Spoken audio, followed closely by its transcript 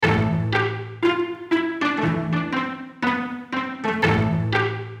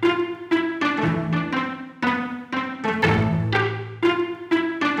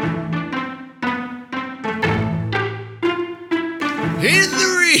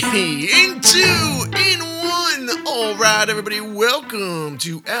In two, in one. All right, everybody, welcome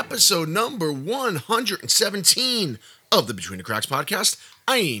to episode number 117 of the Between the Cracks podcast.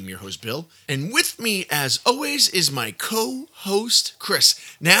 I am your host, Bill, and with me, as always, is my co-host, Chris.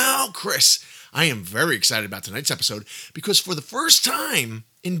 Now, Chris, I am very excited about tonight's episode because for the first time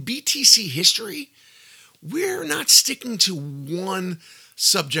in BTC history, we're not sticking to one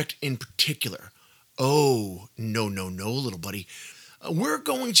subject in particular. Oh, no, little buddy. We're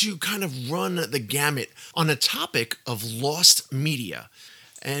going to kind of run the gamut on a topic of lost media.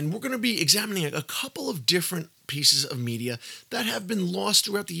 And we're going to be examining a couple of different pieces of media that have been lost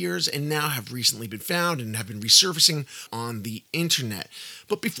throughout the years and now have recently been found and have been resurfacing on the internet.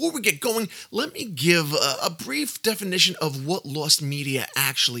 But before we get going, let me give a brief definition of what lost media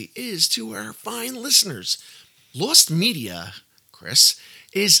actually is to our fine listeners. Lost media, Chris,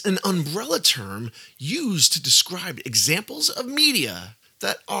 is an umbrella term used to describe examples of media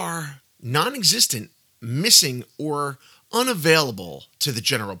that are non-existent, missing, or unavailable to the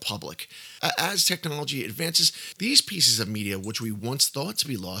general public. As technology advances, these pieces of media, which we once thought to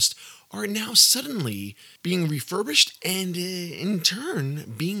be lost, are now suddenly being refurbished and in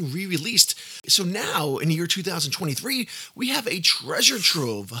turn being re-released. So now, in the year 2023, we have a treasure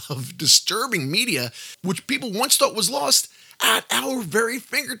trove of disturbing media, which people once thought was lost, at our very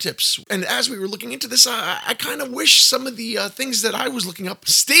fingertips. And as we were looking into this, I kind of wish some of the things that I was looking up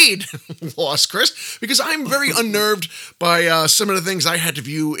stayed lost, Chris, because I'm very unnerved by some of the things I had to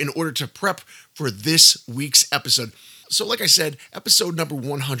view in order to prep for this week's episode. So like I said, episode number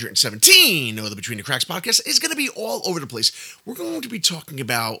 117 of the Between the Cracks podcast is going to be all over the place. We're going to be talking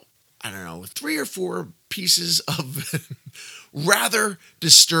about, 3 or 4 pieces of rather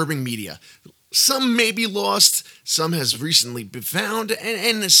disturbing media. Some may be lost, some has recently been found,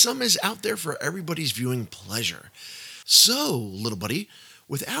 and some is out there for everybody's viewing pleasure. So, little buddy,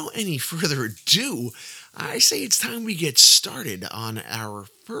 without any further ado, I say it's time we get started on our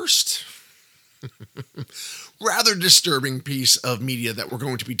first rather disturbing piece of media that we're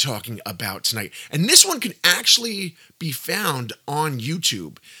going to be talking about tonight. And this one can actually be found on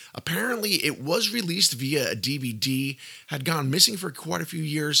YouTube. Apparently, it was released via a DVD, had gone missing for quite a few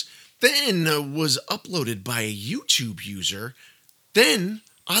years, then was uploaded by a YouTube user, then,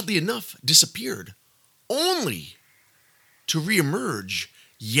 oddly enough, disappeared, only to reemerge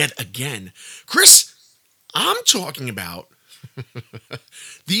yet again. Chris, I'm talking about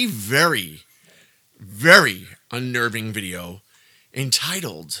the very, very unnerving video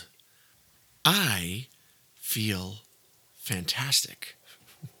entitled, I Feel Fantastic.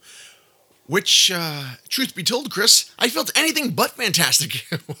 Which, truth be told, Chris, I felt anything but fantastic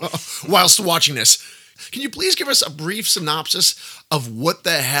whilst watching this. Can you please give us a brief synopsis of what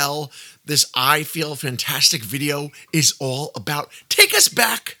the hell this I Feel Fantastic video is all about? Take us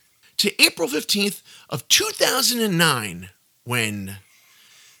back to April 15th of 2009 when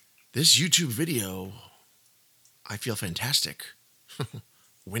this YouTube video, I Feel Fantastic,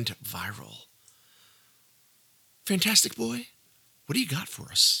 went viral. Fantastic boy, what do you got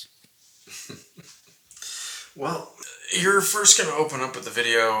for us? Well, you're first going to open up with a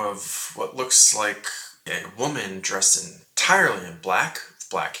video of what looks like a woman dressed entirely in black, with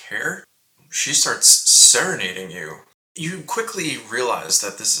black hair. She starts serenading you. You quickly realize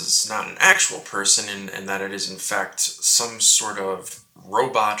that this is not an actual person and that it is in fact some sort of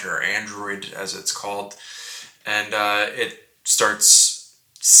robot or android, as it's called. And it starts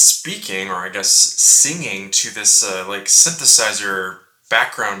speaking, or I guess singing, to this synthesizer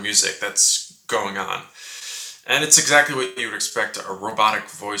background music that's going on. And it's exactly what you would expect a robotic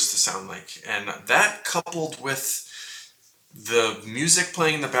voice to sound like. And that, coupled with the music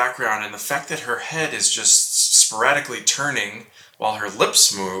playing in the background and the fact that her head is just sporadically turning while her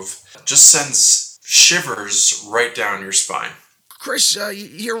lips move, just sends shivers right down your spine. Chris,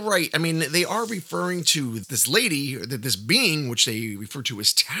 you're right. I mean, they are referring to this lady, or this being, which they refer to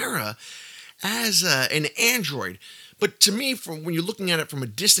as Tara, as an android. But to me, from when you're looking at it from a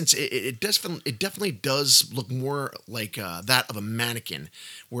distance, it definitely does look more like that of a mannequin,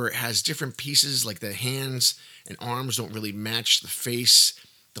 where it has different pieces, like the hands and arms don't really match the face.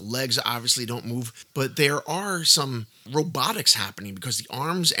 The legs obviously don't move, but there are some robotics happening because the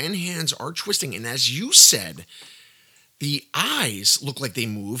arms and hands are twisting. And as you said, the eyes look like they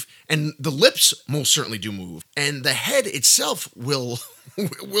move, and the lips most certainly do move, and the head itself will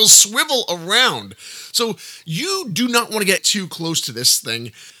swivel around. So you do not want to get too close to this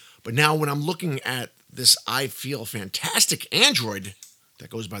thing. But now when I'm looking at this I Feel Fantastic android that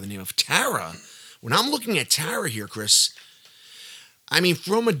goes by the name of Tara, when I'm looking at Tara here, Chris, I mean,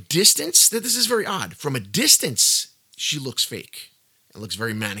 from a distance, this is very odd. From a distance, she looks fake. It looks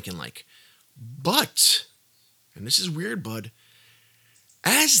very mannequin-like. But, and this is weird, bud,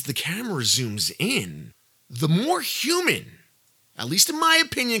 as the camera zooms in, the more human, at least in my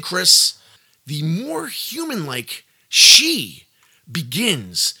opinion, Chris, the more human-like she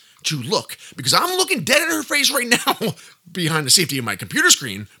begins to look. Because I'm looking dead at her face right now behind the safety of my computer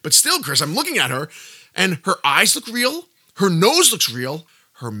screen. But still, Chris, I'm looking at her, and her eyes look real, her nose looks real,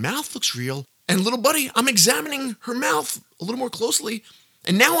 her mouth looks real, and little buddy, I'm examining her mouth a little more closely,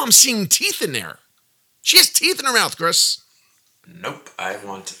 and now I'm seeing teeth in there. She has teeth in her mouth, Chris. Nope, I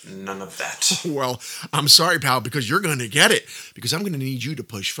want none of that. Well, I'm sorry, pal, because you're going to get it, because I'm going to need you to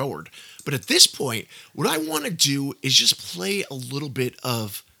push forward. But at this point, what I want to do is just play a little bit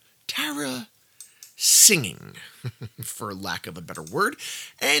of Tara singing, for lack of a better word,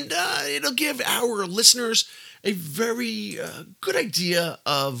 and it'll give our listeners a very good idea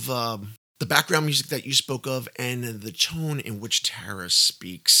of the background music that you spoke of and the tone in which Tara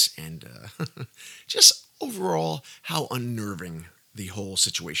speaks, and just overall how unnerving the whole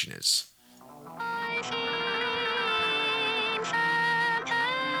situation is.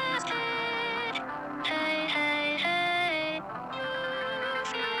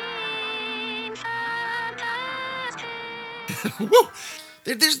 Woo!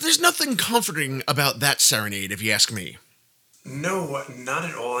 There's nothing comforting about that serenade, if you ask me. No, not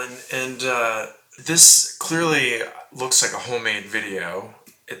at all. And this clearly looks like a homemade video.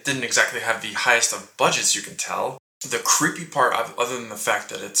 It didn't exactly have the highest of budgets, you can tell. The creepy part, other than the fact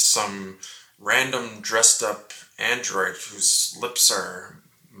that it's some random dressed up android whose lips are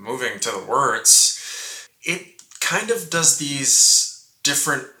moving to the words, it kind of does these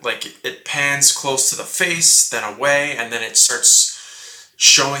different, like it pans close to the face, then away, and then it starts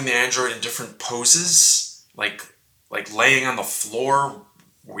showing the android in different poses, like laying on the floor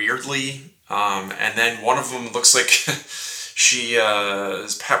weirdly, and then one of them looks like she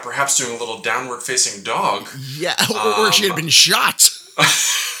is perhaps doing a little downward facing dog. Yeah, or she had been shot.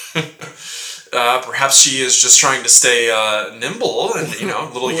 Perhaps she is just trying to stay nimble and,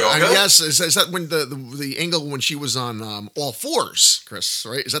 a little yoga. Yes, is that when the angle when she was on all fours, Chris,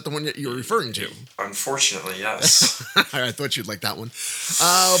 right? Is that the one that you're referring to? Unfortunately, yes. I thought you'd like that one.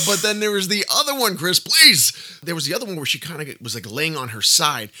 But then there was the other one, Chris, please. There was the other one where she kind of was like laying on her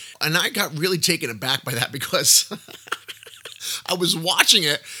side. And I got really taken aback by that because I was watching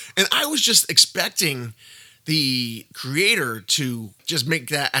it and I was just expecting the creator to just make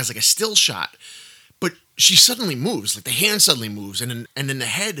that as like a still shot, but she suddenly moves, like the hand suddenly moves, and then the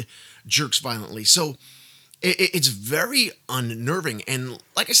head jerks violently. So it's very unnerving, and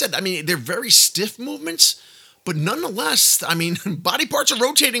like I said, I mean they're very stiff movements, but nonetheless, I mean body parts are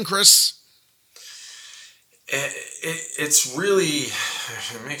rotating, Chris. It's really,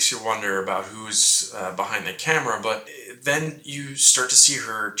 it makes you wonder about who's behind the camera, but then you start to see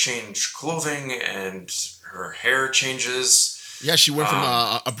her change clothing and her hair changes. Yeah, she went from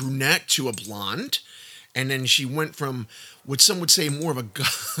a brunette to a blonde, and then she went from what some would say more of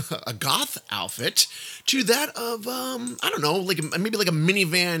a goth outfit to that of I don't know, maybe like a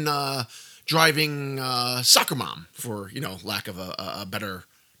minivan driving soccer mom, for lack of a better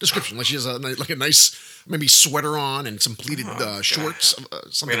description. Like she has a nice maybe sweater on and some pleated shorts.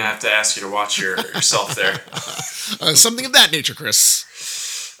 I'm gonna have to ask you to watch yourself there. Something of that nature, Chris.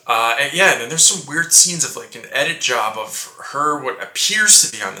 And then there's some weird scenes of like an edit job of her, what appears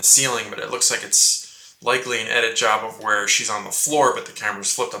to be on the ceiling, but it looks like it's likely an edit job of where she's on the floor, but the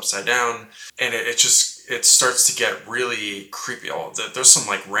camera's flipped upside down, and it starts to get really creepy. There's some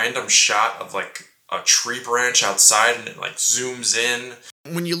like random shot of like a tree branch outside, and it like zooms in.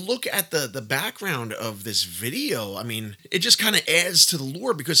 When you look at the background of this video, I mean, it just kind of adds to the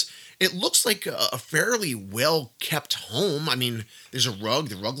lore because it looks like a fairly well-kept home. I mean, there's a rug.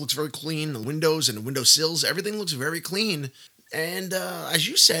 The rug looks very clean. The windows and the windowsills, everything looks very clean. And as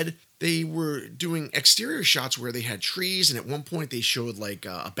you said, they were doing exterior shots where they had trees, and at one point they showed like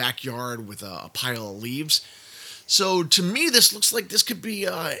a backyard with a pile of leaves. So to me, this looks like this could be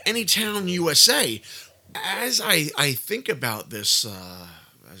any town USA. As I think about this,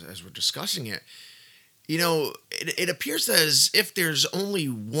 as we're discussing it, it appears as if there's only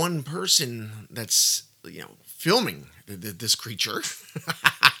one person that's, filming this creature.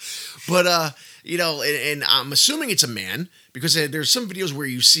 But, and I'm assuming it's a man because there's some videos where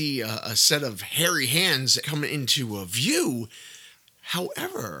you see a set of hairy hands come into view.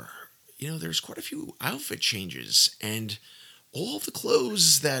 However, there's quite a few outfit changes, and all the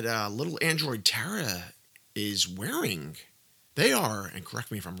clothes that little android Tara is wearing, they are, and correct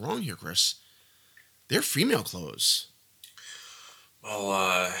me if I'm wrong here, Chris, they're female clothes.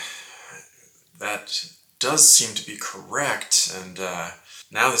 Well, that does seem to be correct, and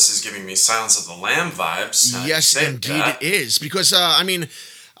now this is giving me Silence of the Lamb vibes. Now that you Yes, say it, indeed it that. is. Because I mean,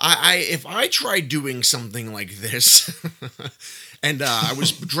 I if I tried doing something like this, and I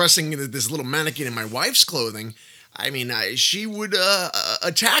was dressing this little mannequin in my wife's clothing, I mean, she would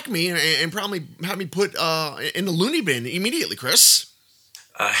attack me and probably have me put in the loony bin immediately, Chris.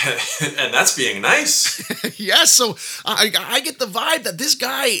 Uh, and that's being nice. Yes, so I get the vibe that this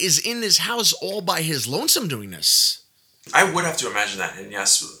guy is in his house all by his lonesome doing this. I would have to imagine that, and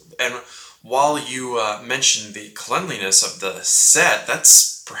yes, and while you mentioned the cleanliness of the set,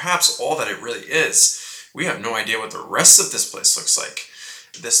 that's perhaps all that it really is. We have no idea what the rest of this place looks like.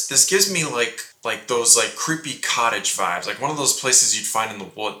 This gives me like those like creepy cottage vibes, like one of those places you'd find in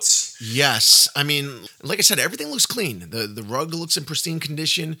the woods. Yes, I mean, like I said, everything looks clean. The rug looks in pristine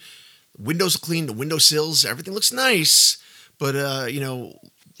condition. Windows are clean. The windowsills, everything looks nice. But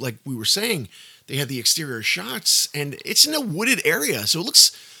like we were saying, they had the exterior shots, and it's in a wooded area, so it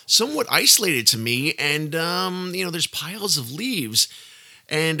looks somewhat isolated to me. And there's piles of leaves.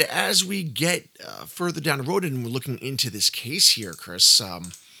 And as we get further down the road and we're looking into this case here, Chris,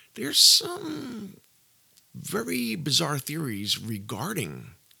 there's some very bizarre theories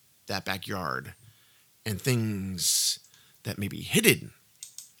regarding that backyard and things that may be hidden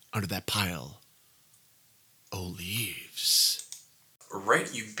under that pile of leaves.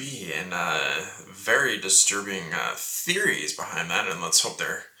 Right, you be, and very disturbing theories behind that, and let's hope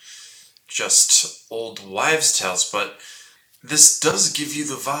they're just old wives' tales. But this does give you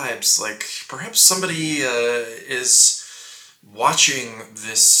the vibes, like perhaps somebody is watching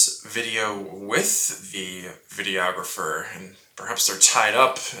this video with the videographer, and perhaps they're tied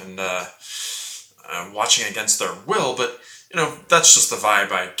up and watching against their will, but that's just the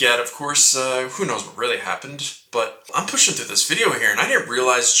vibe I get. Of course, who knows what really happened, but I'm pushing through this video here, and I didn't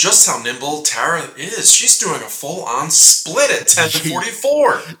realize just how nimble Tara is. She's doing a full-on split at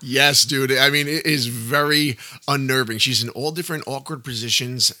 10:44. Yes, dude. I mean, it is very unnerving. She's in all different awkward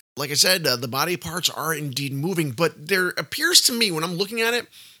positions. Like I said, the body parts are indeed moving, but there appears to me, when I'm looking at it,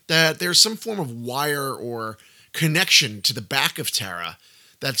 that there's some form of wire or connection to the back of Tara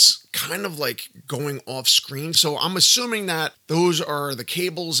that's kind of like going off screen. So I'm assuming that those are the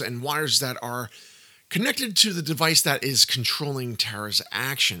cables and wires that are connected to the device that is controlling Tara's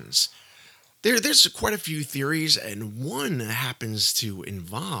actions. There's quite a few theories, and one happens to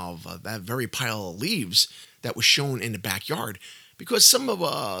involve that very pile of leaves that was shown in the backyard, because some of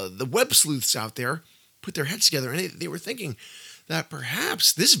the web sleuths out there put their heads together and they were thinking that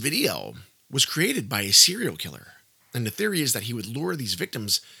perhaps this video was created by a serial killer. And the theory is that he would lure these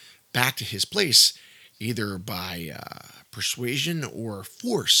victims back to his place, either by persuasion or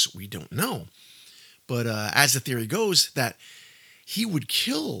force. We don't know. But as the theory goes, that he would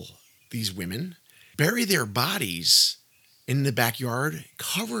kill these women, bury their bodies in the backyard,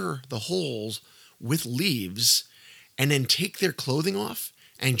 cover the holes with leaves, and then take their clothing off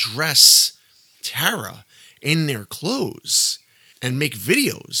and dress Tara in their clothes and make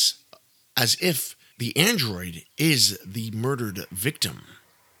videos as if the android is the murdered victim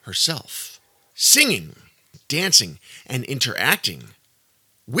herself, singing, dancing, and interacting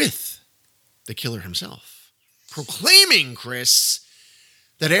with the killer himself, proclaiming, Chris,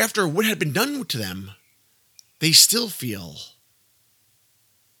 that after what had been done to them, they still feel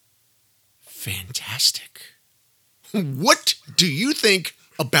fantastic. What do you think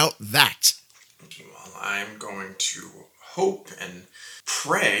about that? Well, I'm going to hope and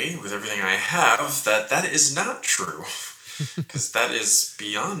pray with everything I have that that is not true, because that is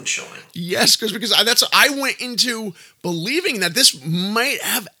beyond chilling. Yes, because I went into believing that this might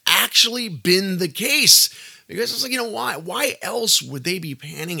have actually been the case. Because it's like, why else would they be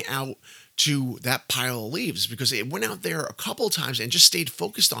panning out to that pile of leaves? Because it went out there a couple of times and just stayed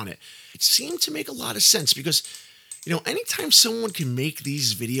focused on it. It seemed to make a lot of sense because, anytime someone can make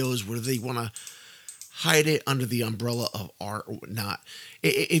these videos, whether they want to hide it under the umbrella of art or whatnot,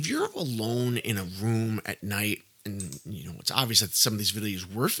 if you're alone in a room at night, and it's obvious that some of these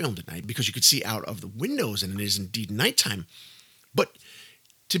videos were filmed at night because you could see out of the windows and it is indeed nighttime, but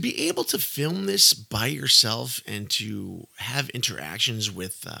to be able to film this by yourself and to have interactions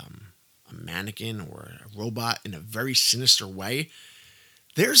with a mannequin or a robot in a very sinister way,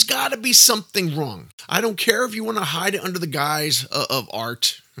 there's got to be something wrong. I don't care if you want to hide it under the guise of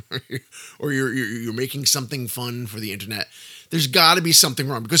art or you're making something fun for the internet. There's got to be something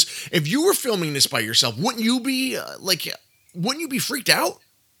wrong, because if you were filming this by yourself, wouldn't you be freaked out?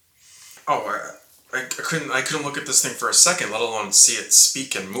 Oh, I couldn't look at this thing for a second, let alone see it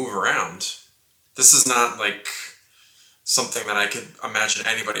speak and move around. This is not like something that I could imagine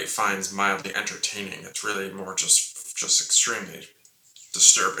anybody finds mildly entertaining. It's really more just extremely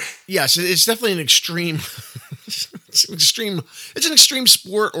disturbing. Yes, it's definitely an extreme. It's an extreme. It's an extreme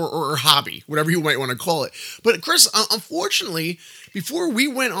sport or hobby, whatever you might want to call it. But Chris, unfortunately, before we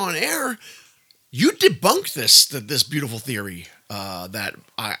went on air, you debunked this beautiful theory that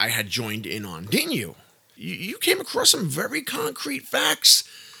I had joined in on, didn't you? You came across some very concrete facts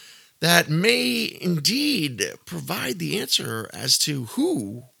that may indeed provide the answer as to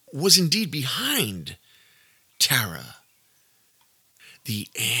who was indeed behind Tara, the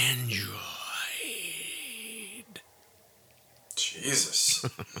android. Jesus.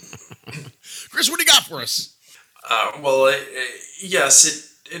 Chris, what do you got for us? Well,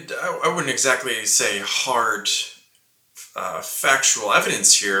 yes, I wouldn't exactly say hard factual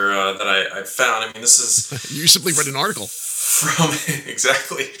evidence here that I found. I mean, this is You simply read an article. from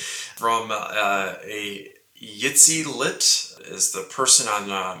exactly from a Yitzy Lit is the person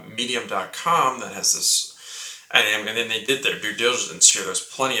on Medium.com that has this, and then they did their due diligence here. There's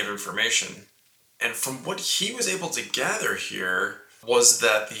plenty of information, and from what he was able to gather here was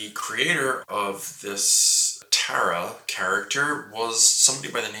that the creator of this Tara character was somebody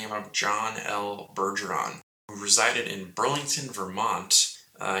by the name of John L. Bergeron, who resided in Burlington, Vermont.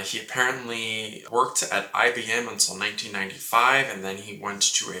 He apparently worked at IBM until 1995, and then he went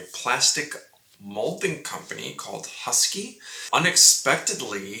to a plastic molding company called Husky.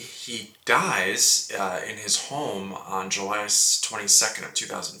 Unexpectedly, he dies in his home on July 22nd of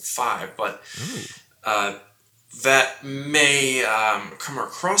 2005, but that may come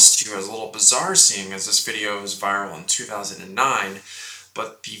across to you as a little bizarre, seeing as this video was viral in 2009,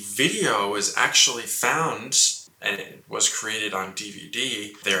 but the video is actually found, and it was created on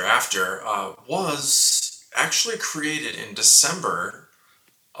DVD thereafter, was actually created in December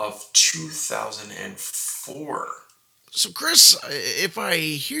of 2004. So, Chris, if I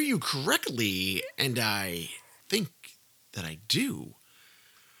hear you correctly, and I think that I do,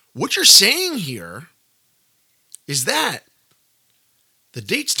 what you're saying here is that the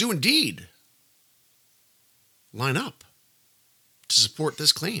dates do indeed line up to support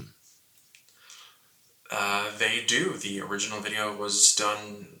this claim. They do. The original video was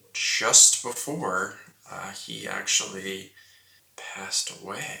done just before he actually passed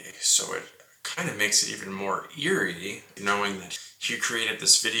away. So it kind of makes it even more eerie knowing that he created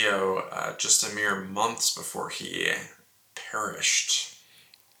this video just a mere months before he perished.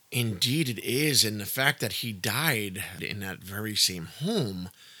 Indeed, it is. And the fact that he died in that very same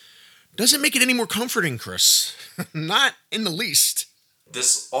home doesn't make it any more comforting, Chris. Not in the least.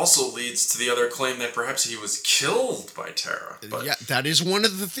 This also leads to the other claim that perhaps he was killed by Tara. But Yeah, that is one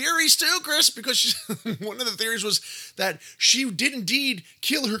of the theories too, Chris, because one of the theories was that she did indeed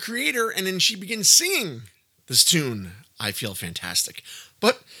kill her creator, and then she begins singing this tune, I Feel Fantastic.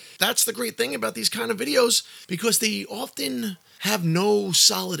 But that's the great thing about these kind of videos, because they often have no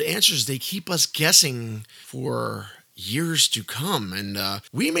solid answers. They keep us guessing for years to come, and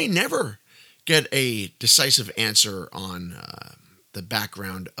we may never get a decisive answer on the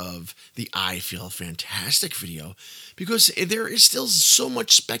background of the I Feel Fantastic video, because there is still so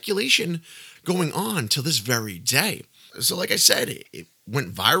much speculation going on till this very day. So like I said, it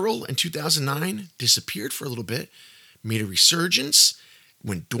went viral in 2009, disappeared for a little bit, made a resurgence,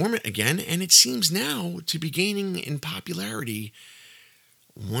 went dormant again, and it seems now to be gaining in popularity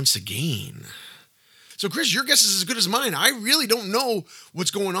once again. So, Chris, your guess is as good as mine. I really don't know what's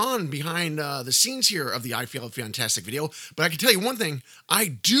going on behind the scenes here of the I Feel Fantastic video, but I can tell you one thing. I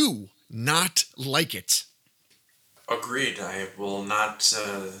do not like it. agreed. I will not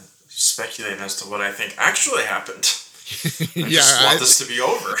speculate as to what I think actually happened. I just want this to be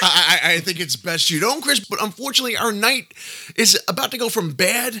over. I think it's best you don't, Chris, but unfortunately our night is about to go from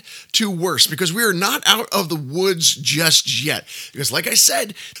bad to worse because we are not out of the woods just yet. Because like I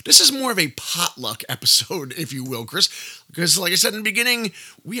said, this is more of a potluck episode, if you will, Chris. Because like I said in the beginning,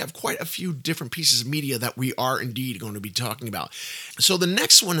 we have quite a few different pieces of media that we are indeed going to be talking about. So the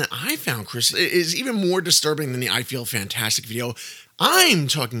next one that I found, Chris, is even more disturbing than the I Feel Fantastic video. I'm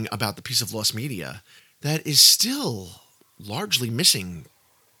talking about the piece of lost media that is still largely missing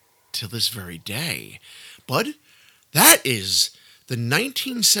till this very day. But that is the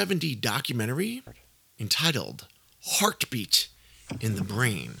 1970 documentary entitled Heartbeat in the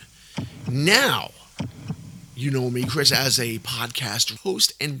Brain. Now, you know me, Chris, as a podcast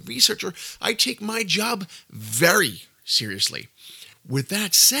host and researcher, I take my job very seriously. With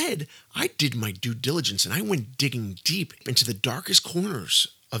that said, I did my due diligence and I went digging deep into the darkest corners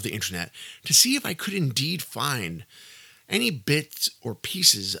of the internet to see if I could indeed find any bits or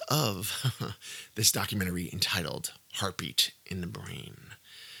pieces of this documentary entitled Heartbeat in the Brain.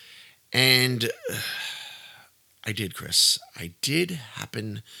 And I did, Chris. I did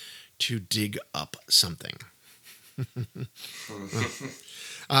happen to dig up something.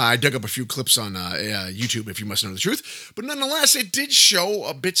 I dug up a few clips on YouTube, if you must know the truth. But nonetheless, it did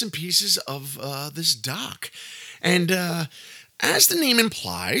show bits and pieces of this doc. And as the name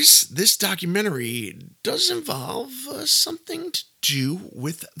implies, this documentary does involve something to do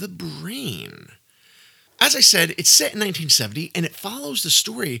with the brain. As I said, it's set in 1970, and it follows the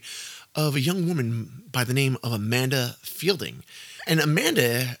story of a young woman by the name of Amanda Fielding. And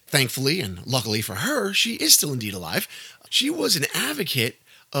Amanda, thankfully and luckily for her, she is still indeed alive. She was an advocate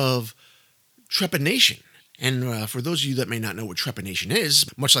of trepanation. And for those of you that may not know what trepanation is,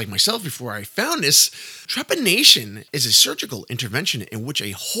 much like myself before I found this, trepanation is a surgical intervention in which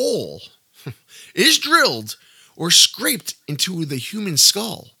a hole is drilled or scraped into the human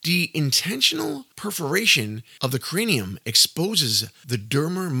skull. The intentional perforation of the cranium exposes the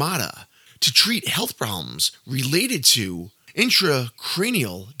derma mater to treat health problems related to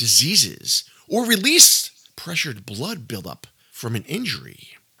intracranial diseases or release pressured blood buildup from an injury.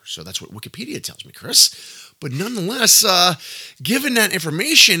 So that's what Wikipedia tells me, Chris. But nonetheless, given that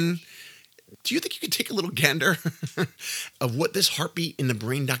information, do you think you could take a little gander of what this Heartbeat in the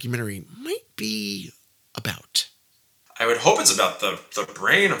Brain documentary might be about? I would hope it's about the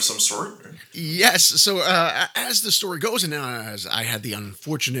brain of some sort. Yes. So as the story goes, and as I had the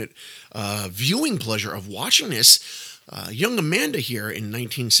unfortunate viewing pleasure of watching this, young Amanda here in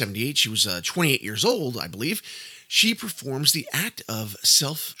 1978, she was 28 years old, I believe. She performs the act of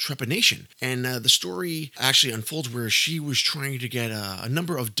self-trepanation. And the story actually unfolds where she was trying to get a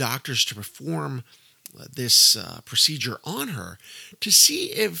number of doctors to perform this procedure on her to see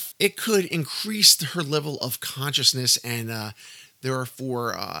if it could increase her level of consciousness and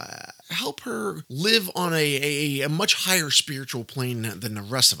therefore help her live on a much higher spiritual plane than the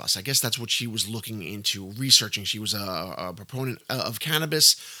rest of us. I guess that's what she was looking into researching. She was a proponent of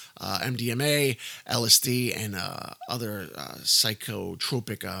cannabis, MDMA, LSD, and other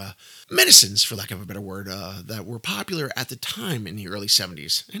psychotropic medicines, for lack of a better word, that were popular at the time in the early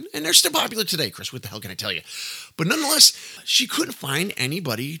 70s. And they're still popular today, Chris. What the hell can I tell you? But nonetheless, she couldn't find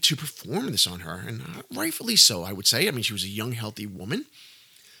anybody to perform this on her, and rightfully so, I would say. I mean, she was a young, healthy woman.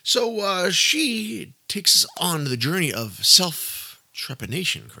 So she takes us on the journey of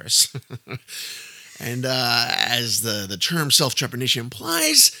self-trepanation, Chris. And as the term self-trepanation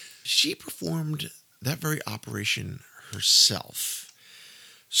implies, she performed that very operation herself.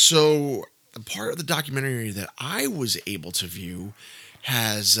 So the part of the documentary that I was able to view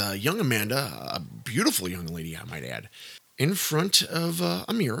has young Amanda, a beautiful young lady, I might add, in front of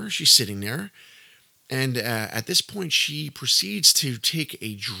a mirror. She's sitting there. And at this point, she proceeds to take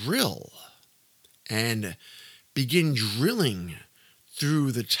a drill and begin drilling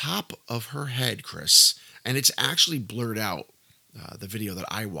through the top of her head, Chris. And it's actually blurred out, the video that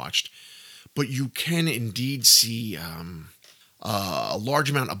I watched. But you can indeed see a large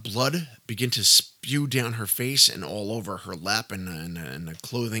amount of blood begin to spew down her face and all over her lap and the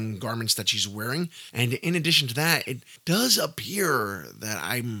clothing garments that she's wearing. And in addition to that, it does appear that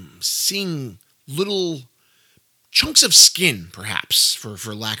I'm seeing little chunks of skin, perhaps,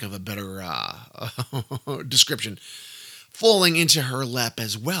 for lack of a better description, falling into her lap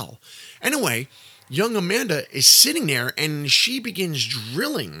as well. Anyway, young Amanda is sitting there and she begins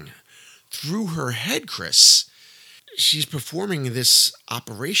drilling through her head, Chris. She's performing this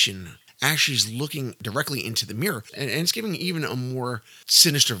operation as she's looking directly into the mirror. And it's giving even a more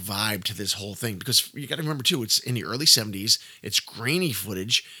sinister vibe to this whole thing. Because you got to remember, too, it's in the early 70s. It's grainy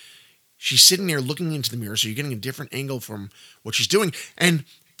footage. She's sitting there looking into the mirror, so you're getting a different angle from what she's doing. And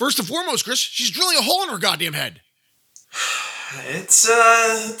first and foremost, Chris, she's drilling a hole in her goddamn head. I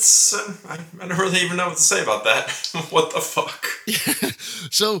don't really even know what to say about that. What the fuck? Yeah.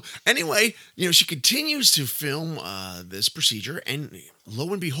 So anyway, she continues to film this procedure, and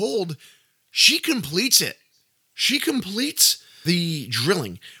lo and behold, she completes it. She completes the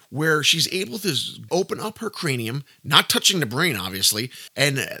drilling where she's able to open up her cranium, not touching the brain, obviously,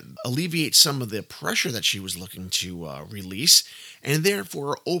 and alleviate some of the pressure that she was looking to release, and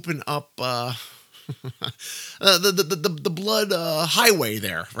therefore open up the blood highway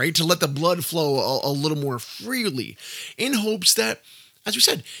there, right? To let the blood flow a little more freely, in hopes that, as we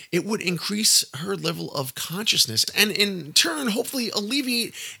said, it would increase her level of consciousness and in turn, hopefully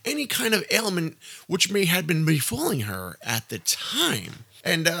alleviate any kind of ailment which may have been befalling her at the time.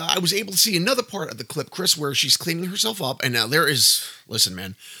 And I was able to see another part of the clip, Chris, where she's cleaning herself up. And listen,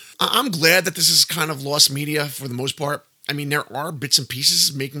 man, I'm glad that this is kind of lost media for the most part. I mean, there are bits and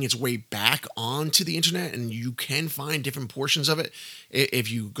pieces making its way back onto the internet, and you can find different portions of it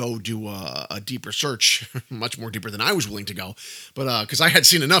if you go do a deeper search, much more deeper than I was willing to go. But because I had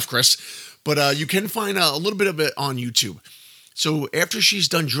seen enough, Chris. But you can find a little bit of it on YouTube. So after she's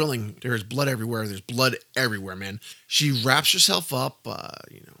done drilling, there's blood everywhere. There's blood everywhere, man. She wraps herself up.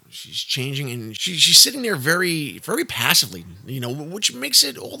 She's changing, and she's sitting there very, very passively. Which makes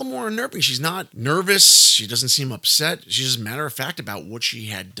it all the more unnerving. She's not nervous. She doesn't seem upset. She's just matter of fact about what she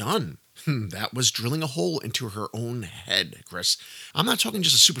had done. That was drilling a hole into her own head, Chris. I'm not talking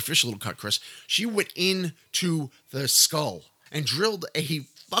just a superficial little cut, Chris. She went into the skull and drilled a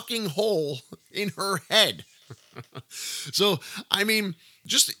fucking hole in her head. So, I mean,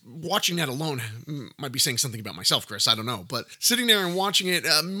 just watching that alone might be saying something about myself, Chris. I don't know. But sitting there and watching it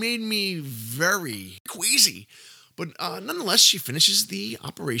made me very queasy. But nonetheless, she finishes the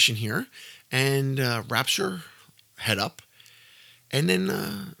operation here and wraps her head up. And then,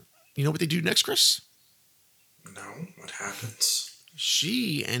 you know what they do next, Chris? No, what happens?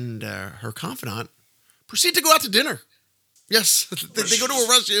 She and her confidant proceed to go out to dinner. Yes, they go to a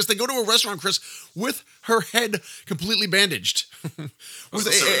restaurant. Yes, they go to a restaurant, Chris, with her head completely bandaged. They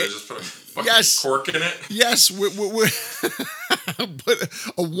just put a fucking cork in it. Yes, put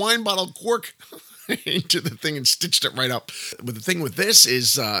a wine bottle cork into the thing and stitched it right up. But the thing with this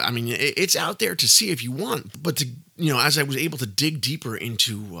is, it's out there to see if you want. But as I was able to dig deeper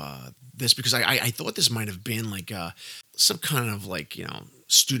into this, because I thought this might have been like some kind of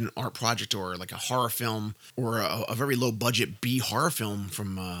student art project or like a horror film or a very low budget B horror film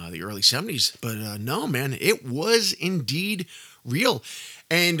from the early 70s. But no, man, it was indeed real.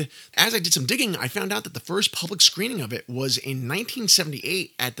 And as I did some digging, I found out that the first public screening of it was in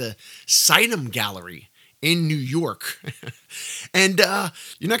 1978 at the Sitem Gallery in New York. And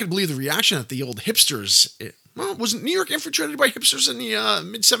you're not going to believe the reaction that the old hipsters... wasn't New York infiltrated by hipsters in the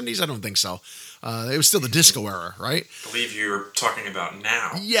mid-70s? I don't think so. It was still the disco era, right? I believe you're talking about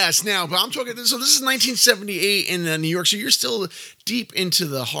now. Yes, now. But I'm talking... So this is 1978 in New York. So you're still deep into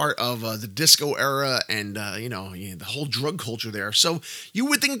the heart of the disco era and, the whole drug culture there. So you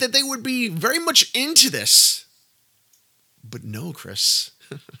would think that they would be very much into this. But no, Chris.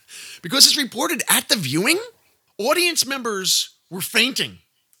 Because it's reported at the viewing, audience members were fainting.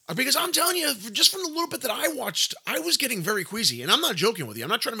 Because I'm telling you, just from the little bit that I watched, I was getting very queasy. And I'm not joking with you. I'm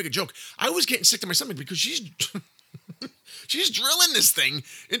not trying to make a joke. I was getting sick to my stomach because she's drilling this thing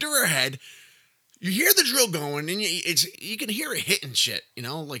into her head. You hear the drill going, and you can hear it hitting shit.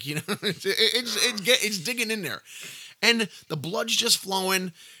 It's digging in there, and the blood's just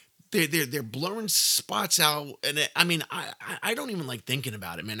flowing. They're blurring spots out, and I don't even like thinking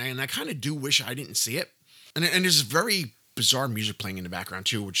about it, man. And I kind of do wish I didn't see it. And there's very bizarre music playing in the background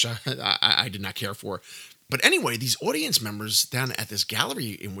too, which I did not care for. But anyway, these audience members down at this gallery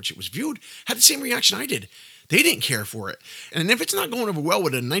in which it was viewed had the same reaction I did. They didn't care for it. And if it's not going over well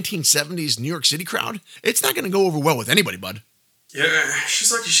with a 1970s New York City crowd, it's not going to go over well with anybody, bud. Yeah,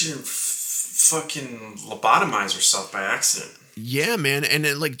 she's lucky she didn't fucking lobotomize herself by accident. Yeah, man. And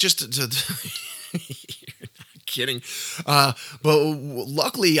then, just to kidding. But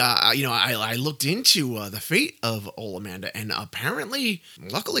luckily, I looked into the fate of old Amanda, and apparently,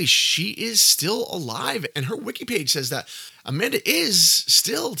 luckily, she is still alive. And her wiki page says that Amanda is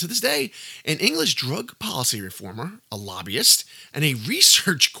still, to this day, an English drug policy reformer, a lobbyist, and a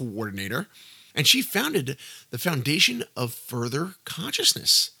research coordinator. And she founded the Foundation of Further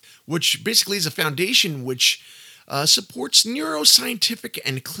Consciousness, which basically is a foundation which supports neuroscientific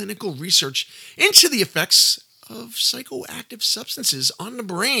and clinical research into the effects of psychoactive substances on the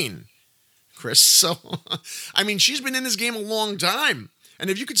brain, Chris. So, she's been in this game a long time. And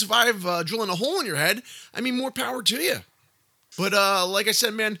if you could survive drilling a hole in your head, more power to you. But like I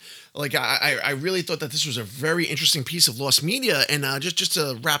said, man, I really thought that this was a very interesting piece of lost media. And just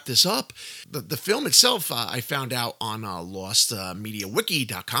to wrap this up, the film itself, I found out on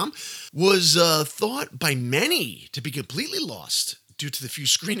lostmediawiki.com, was thought by many to be completely lost due to the few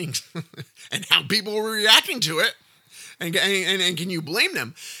screenings and how people were reacting to it. And can you blame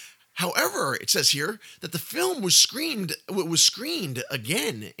them? However, it says here that the film was screened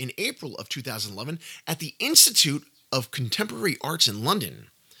again in April of 2011 at the Institute of Contemporary Arts in London.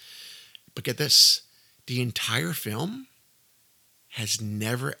 But get this, the entire film has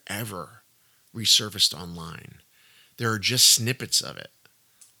never, ever resurfaced online. There are just snippets of it,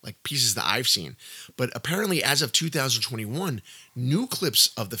 like pieces that I've seen. But apparently, as of 2021, new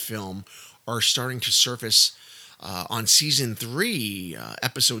clips of the film are starting to surface on season 3,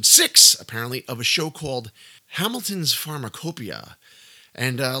 episode 6, apparently, of a show called Hamilton's Pharmacopoeia.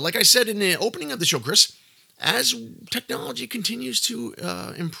 And like I said in the opening of the show, Chris, as technology continues to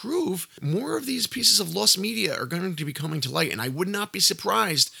improve, more of these pieces of lost media are going to be coming to light. And I would not be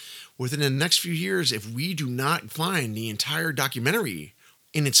surprised within the next few years if we do not find the entire documentary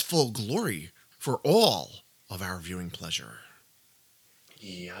in its full glory for all of our viewing pleasure.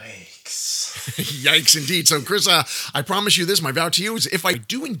 Yikes. Yikes indeed. So, Chris, I promise you this, my vow to you is if I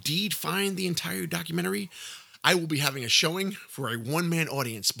do indeed find the entire documentary, I will be having a showing for a one-man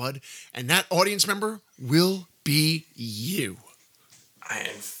audience, bud. And that audience member will be you. I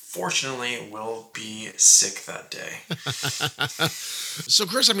unfortunately will be sick that day. So,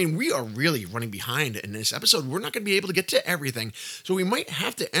 Chris, I mean, we are really running behind in this episode. We're not going to be able to get to everything. So we might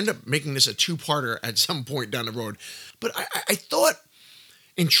have to end up making this a two-parter at some point down the road. But I thought,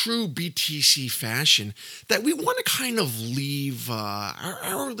 in true BTC fashion, that we want to kind of leave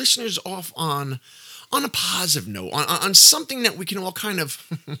our listeners off on a positive note, on something that we can all kind of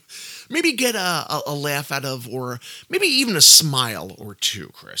maybe get a laugh out of, or maybe even a smile or two,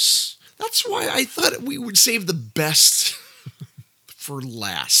 Chris. That's why I thought we would save the best for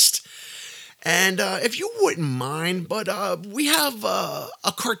last. And if you wouldn't mind, but we have a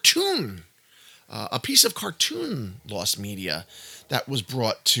cartoon, a piece of cartoon lost media that was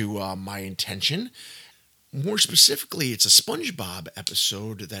brought to my attention. More specifically, it's a SpongeBob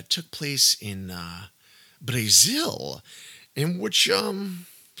episode that took place in Brazil, in which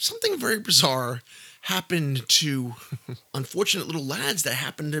something very bizarre happened to unfortunate little lads that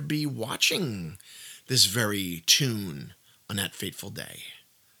happened to be watching this very tune on that fateful day.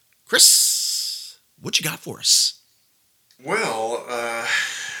 Chris, what you got for us? Well,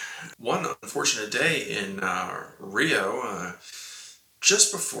 one unfortunate day in Rio,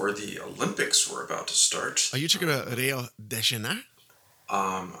 just before the Olympics were about to start. Are you talking about Rio de Janeiro?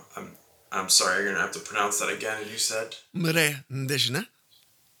 I'm sorry, you're gonna have to pronounce that again. You said Rio de Janeiro?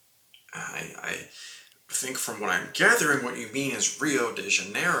 I think from what I'm gathering, what you mean is Rio de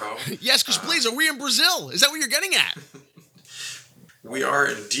Janeiro. Yes, Chris, please. Are we in Brazil? Is that what you're getting at? We are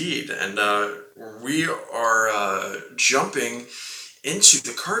indeed, and we are jumping into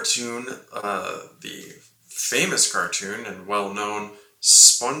the cartoon, the famous cartoon and well-known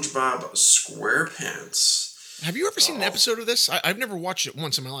SpongeBob SquarePants. Have you ever seen an episode of this? I've never watched it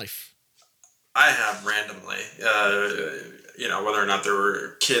once in my life. I have randomly, whether or not there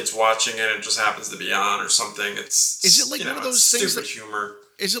were kids watching it, it just happens to be on or something. Is it like one of those things stupid humor?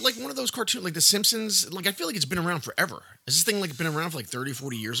 Is it like one of those cartoons, like The Simpsons? Like, I feel like it's been around forever. Is this thing like been around for like 30,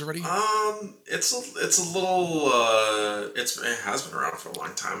 40 years already? It's a little, it has been around for a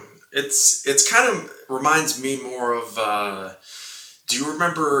long time. It's kind of reminds me more of, do you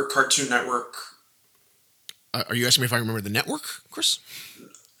remember Cartoon Network? Are you asking me if I remember the network, Chris?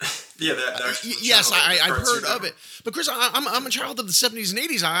 Yeah, yes, I've heard of it. But Chris, I'm a child of the 70s and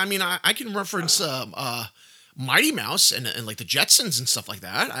 80s. I mean, I can reference Mighty Mouse and like the Jetsons and stuff like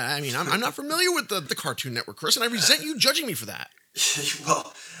that. I mean, I'm not familiar with the Cartoon Network, Chris, and I resent you judging me for that.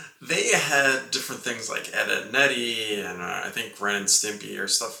 Well, they had different things like Ed, Edd n Eddy and I think Ren and Stimpy or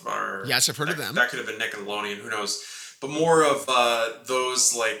stuff. Yes, I've heard of them. That could have been Nickelodeon, who knows? But more of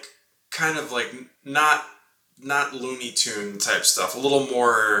those like kind of like not Looney Tune type stuff, a little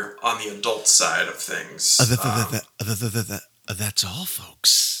more on the adult side of things. That's all,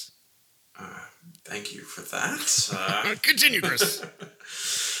 folks. Thank you for that. Continue, Chris.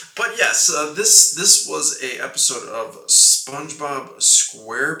 But yes, this was a episode of SpongeBob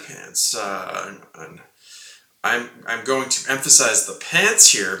SquarePants. And I'm going to emphasize the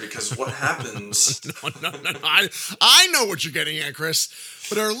pants here because what happens... No. I know what you're getting at, Chris.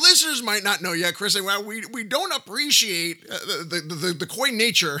 But our listeners might not know yet, Chris. Well, we don't appreciate the coy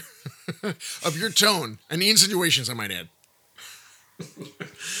nature of your tone and the insinuations, I might add.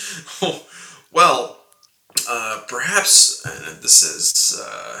 Well, perhaps this is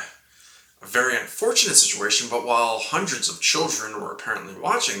a very unfortunate situation, but while hundreds of children were apparently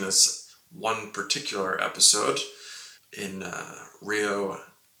watching this one particular episode in Rio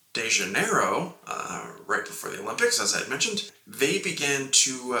de Janeiro, right before the Olympics, as I had mentioned, they began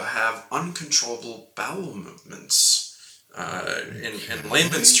to have uncontrollable bowel movements. In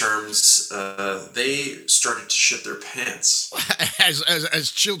layman's terms, they started to shit their pants.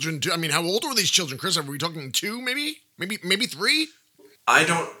 As children do. I mean, how old were these children, Chris? Are we talking 2, maybe 3? I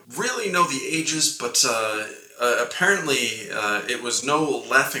don't really know the ages, but apparently it was no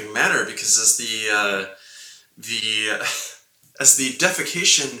laughing matter because as the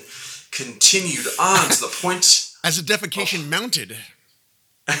defecation continued on to the point... As the defecation mounted.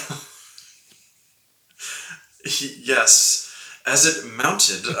 Yes. As it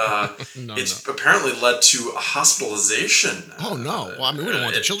mounted, apparently led to a hospitalization. Oh, no. Well, I mean, we don't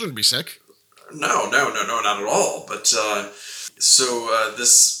want the children to be sick. No, not at all. But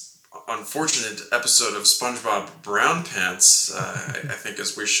this unfortunate episode of SpongeBob Brown Pants, I think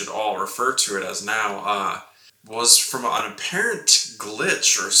as we should all refer to it as now, was from an apparent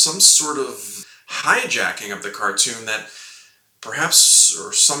glitch or some sort of hijacking of the cartoon that perhaps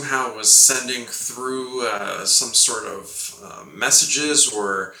or somehow was sending through some sort of messages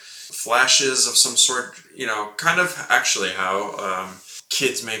or flashes of some sort, kind of actually how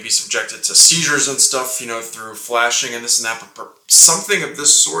kids may be subjected to seizures and stuff, through flashing and this and that, but something of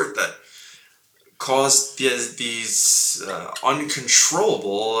this sort that caused these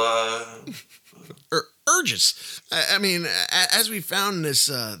uncontrollable urges. I mean, as we found this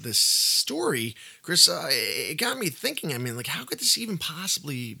story, Chris, it got me thinking. I mean, like, how could this even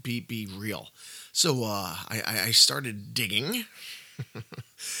possibly be real? So I started digging,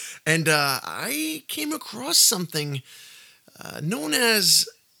 and I came across something known as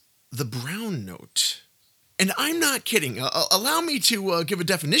the brown note. And I'm not kidding. Allow me to give a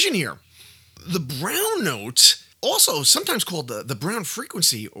definition here. The brown note, also sometimes called the brown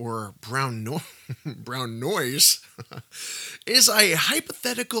frequency or brown noise, is a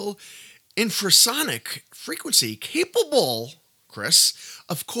hypothetical infrasonic frequency capable, Chris,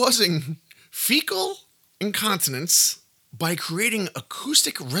 of causing fecal incontinence by creating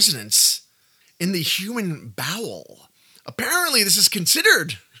acoustic resonance in the human bowel. Apparently, this is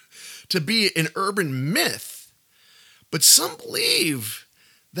considered to be an urban myth, but some believe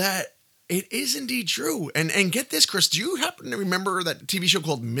that it is indeed true. And get this, Chris, do you happen to remember that TV show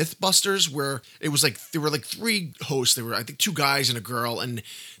called Mythbusters, where it was like, there were like three hosts, there were, I think, two guys and a girl, and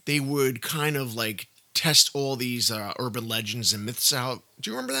they would kind of like test all these urban legends and myths out.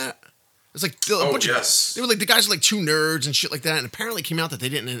 Do you remember that? It's like a bunch yes. They were like, the guys were like two nerds and shit like that, and apparently it came out that they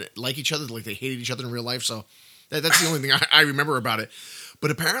didn't like each other, like they hated each other in real life, so that's the only thing I remember about it.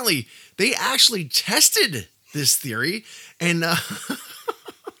 But apparently, they actually tested this theory, and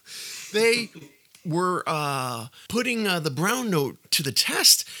they were putting the brown note to the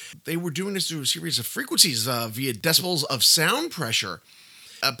test. They were doing this through a series of frequencies via decibels of sound pressure.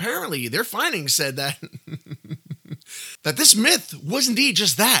 Apparently, their findings said that that this myth was indeed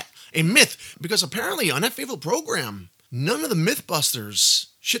just that, a myth, because apparently on that favorite program, none of the Mythbusters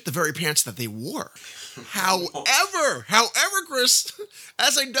shit the very pants that they wore. However, Chris,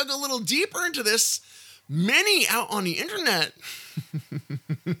 as I dug a little deeper into this, many out on the internet,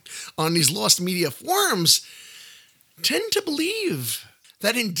 on these lost media forums, tend to believe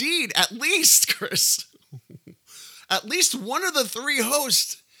that indeed, at least, Chris, at least one of the three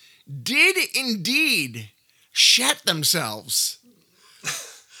hosts did indeed shat themselves.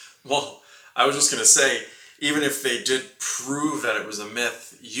 Well, I was just going to say, even if they did prove that it was a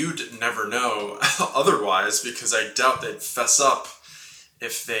myth, you'd never know otherwise, because I doubt they'd fess up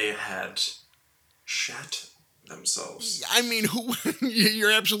if they had shat themselves. I mean,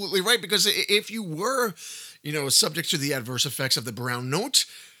 you're absolutely right, because if you were, subject to the adverse effects of the brown note,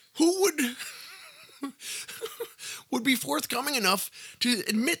 who would be forthcoming enough to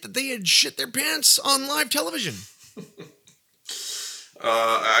admit that they had shit their pants on live television?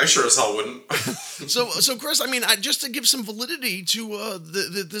 I sure as hell wouldn't. So Chris, I mean, just to give some validity to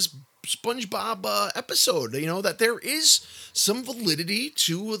this SpongeBob episode, that there is some validity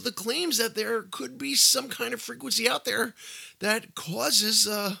to the claims that there could be some kind of frequency out there that causes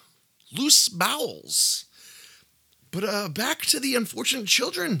loose bowels. But back to the unfortunate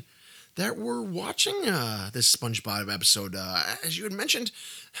children that were watching this SpongeBob episode. As you had mentioned,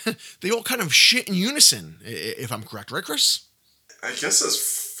 they all kind of shit in unison, if I'm correct, right, Chris? I guess as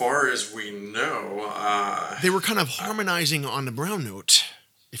far as we know, they were kind of harmonizing on the brown note,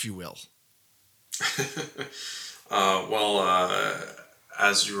 if you will.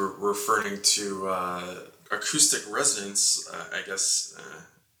 As you were referring to acoustic resonance, I guess,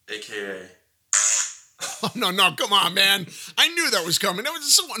 aka... Oh, no, come on, man. I knew that was coming. That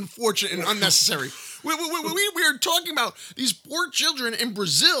was so unfortunate and unnecessary. We are talking about these poor children in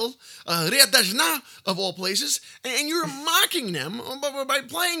Brazil, Rio de Janeiro, of all places, and you're mocking them by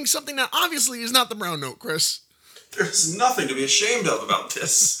playing something that obviously is not the brown note, Chris. There's nothing to be ashamed of about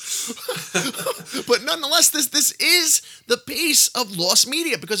this. But nonetheless, this is the piece of lost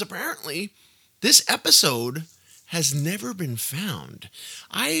media, because apparently this episode has never been found.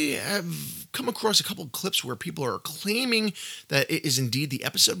 I have come across a couple of clips where people are claiming that it is indeed the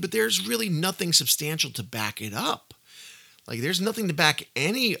episode, but there's really nothing substantial to back it up. Like, there's nothing to back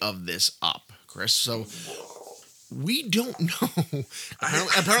any of this up, Chris. So we don't know.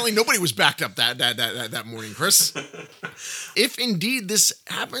 Apparently nobody was backed up that morning, Chris. If indeed this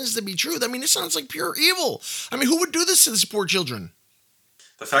happens to be true, I mean, this sounds like pure evil. I mean, who would do this to these poor children?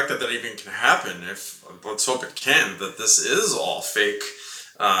 the fact that even can happen, if let's hope it can, that this is all fake,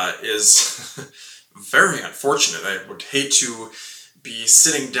 is very unfortunate. I would hate to be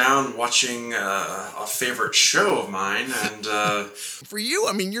sitting down watching a favorite show of mine and... For you,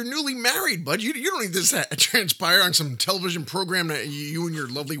 I mean, you're newly married, bud. You don't need this to transpire on some television program that you and your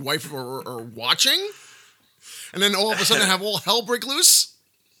lovely wife are watching, and then all of a sudden have all hell break loose?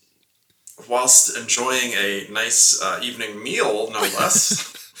 Whilst enjoying a nice evening meal, no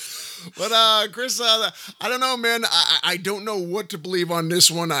less. But Chris, I don't know, man. I don't know what to believe on this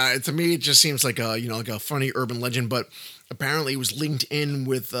one. To me, it just seems like a funny urban legend. But apparently, it was linked in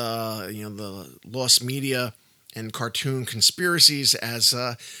with the lost media and cartoon conspiracies as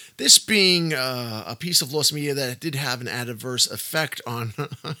this being a piece of lost media that did have an adverse effect on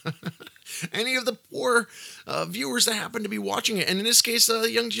any of the poor viewers that happen to be watching it. And in this case,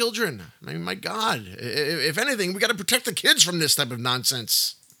 young children. I mean, my God, if anything, we got to protect the kids from this type of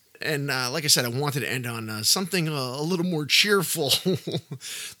nonsense. And like I said, I wanted to end on something a little more cheerful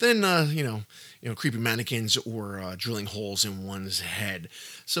than, creepy mannequins or drilling holes in one's head.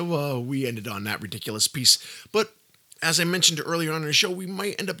 So we ended on that ridiculous piece. But as I mentioned earlier on in the show, we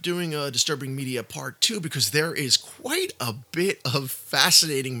might end up doing a Disturbing Media Part 2 because there is quite a bit of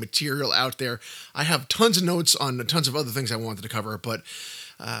fascinating material out there. I have tons of notes on tons of other things I wanted to cover, but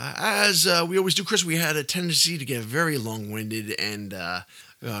as we always do, Chris, we had a tendency to get very long-winded and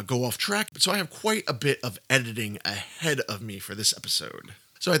go off track. So I have quite a bit of editing ahead of me for this episode.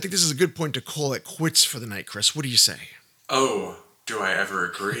 So I think this is a good point to call it quits for the night, Chris. What do you say? Oh, do I ever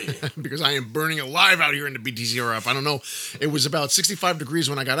agree? Because I am burning alive out here in the BTZRF. I don't know. It was about 65 degrees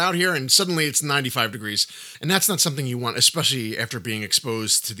when I got out here, and suddenly it's 95 degrees. And that's not something you want, especially after being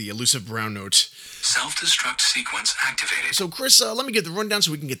exposed to the elusive brown note. Self-destruct sequence activated. So, Chris, let me get the rundown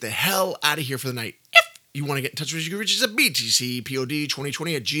so we can get the hell out of here for the night. If you want to get in touch with us, you can reach us at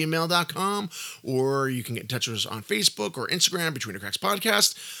btcpod2020@gmail.com, or you can get in touch with us on Facebook or Instagram, Between the Cracks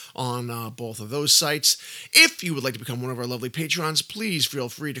Podcast, on both of those sites. If you would like to become one of our lovely patrons, please feel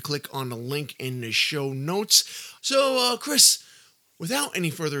free to click on the link in the show notes. So, Chris, without any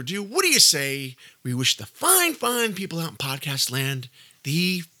further ado, what do you say we wish the fine, fine people out in podcast land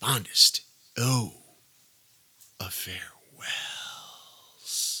the fondest of farewells.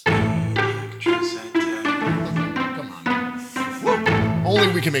 Come on. Woo. Only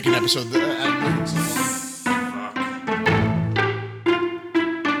we can make an episode